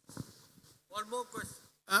 One more question.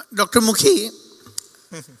 Dr. Mukhi,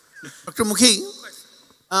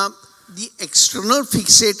 the external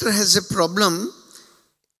fixator has a problem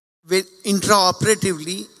with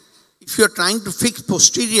intraoperatively. If you are trying to fix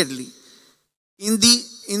posteriorly, in the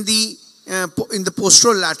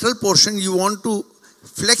posterolateral portion, you want to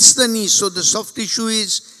flex the knee so the soft tissue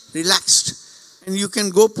is relaxed, and you can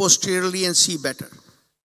go posteriorly and see better.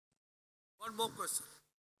 One more question.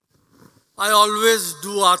 I always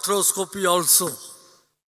do arthroscopy also.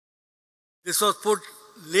 This was put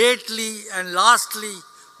lately and lastly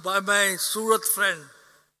by my Surat friend.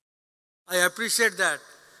 I appreciate that.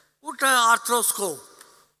 Put an arthroscope.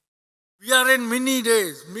 We are in mini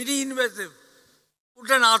days, mini invasive. Put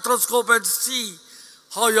an arthroscope and see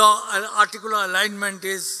how your articular alignment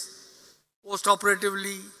is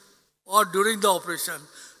post-operatively or during the operation.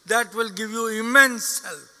 That will give you immense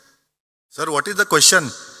help. Sir, what is the question?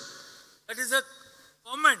 That is a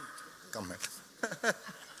comment. Comment.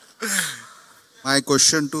 My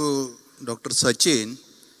question to Dr. Sachin,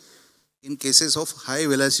 in cases of high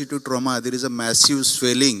velocity trauma, there is a massive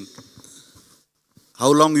swelling.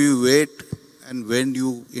 How long you wait and when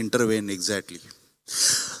you intervene exactly?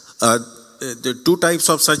 The two types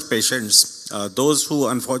of such patients, those who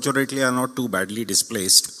unfortunately are not too badly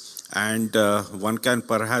displaced, and one can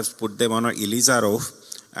perhaps put them on a ELISA rope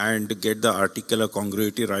and get the articular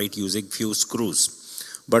congruity right using few screws.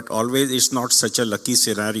 But always it's not such a lucky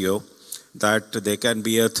scenario that there can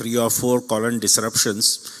be a 3 or 4 colon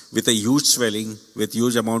disruptions with a huge swelling, with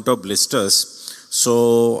huge amount of blisters.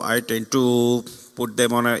 So I tend to put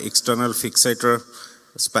them on an external fixator,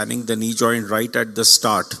 spanning the knee joint right at the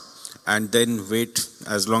start, and then wait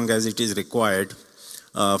as long as it is required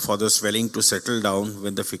for the swelling to settle down,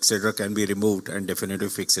 when the fixator can be removed and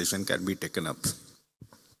definitive fixation can be taken up.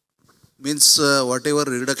 Means whatever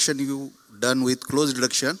reduction you done with close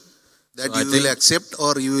reduction, that you will accept,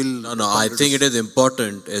 or you will... No, I think it is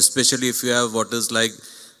important, especially if you have what is like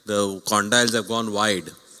the condyles have gone wide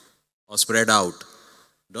or spread out.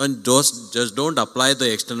 Just don't apply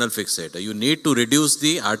the external fixator. You need to reduce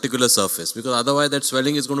the articular surface, because otherwise that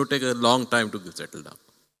swelling is going to take a long time to settle down.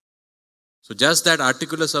 So just that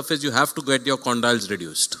articular surface, you have to get your condyles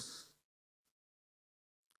reduced.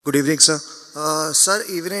 Good evening, sir. Sir,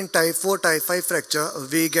 even in type 4, type 5 fracture,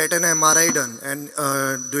 we get an MRI done, and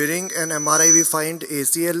during an MRI we find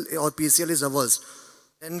ACL or PCL is avulsed.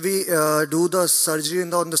 Then we do the surgery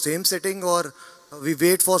on the same setting, or we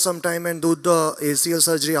wait for some time and do the ACL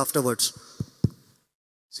surgery afterwards?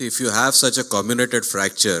 See, if you have such a comminuted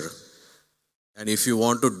fracture And if you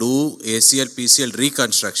want to do ACL, PCL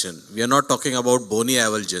reconstruction, we are not talking about bony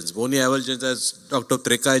avulsions. Bony avulsions, as Dr.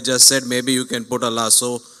 Trikha just said, maybe you can put a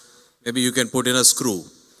lasso, maybe you can put in a screw.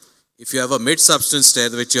 If you have a mid-substance tear,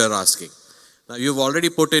 which you are asking. Now you've already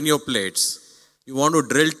put in your plates. You want to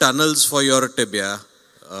drill tunnels for your tibia,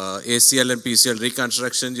 ACL and PCL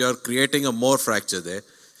reconstruction, you are creating a more fracture there.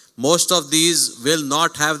 Most of these will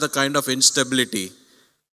not have the kind of instability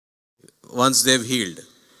once they've healed.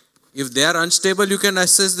 If they are unstable, you can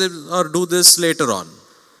assess them or do this later on.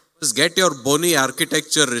 Just get your bony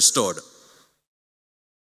architecture restored.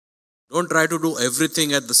 Don't try to do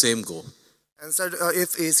everything at the same go. And sir,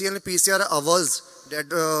 if ACL and PCL are avulsed,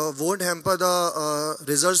 that won't hamper the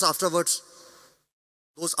results afterwards.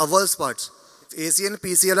 Those avulsed parts. If ACL and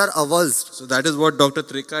PCL are avulsed. So that is what Dr.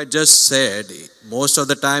 Trikha just said. Most of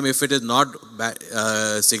the time, if it is not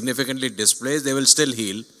significantly displaced, they will still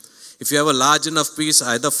heal. If you have a large enough piece,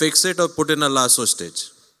 either fix it or put in a lasso stitch.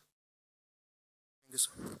 Thank you, sir.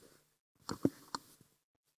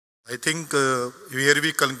 I think here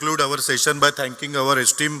we conclude our session by thanking our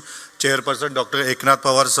esteemed chairperson, Dr. Eknath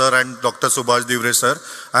Pawar sir and Dr. Subhash Dhiware sir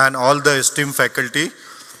and all the esteemed faculty.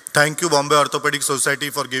 Thank you Bombay Orthopaedic Society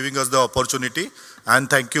for giving us the opportunity, and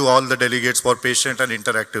thank you all the delegates for patient and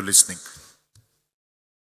interactive listening.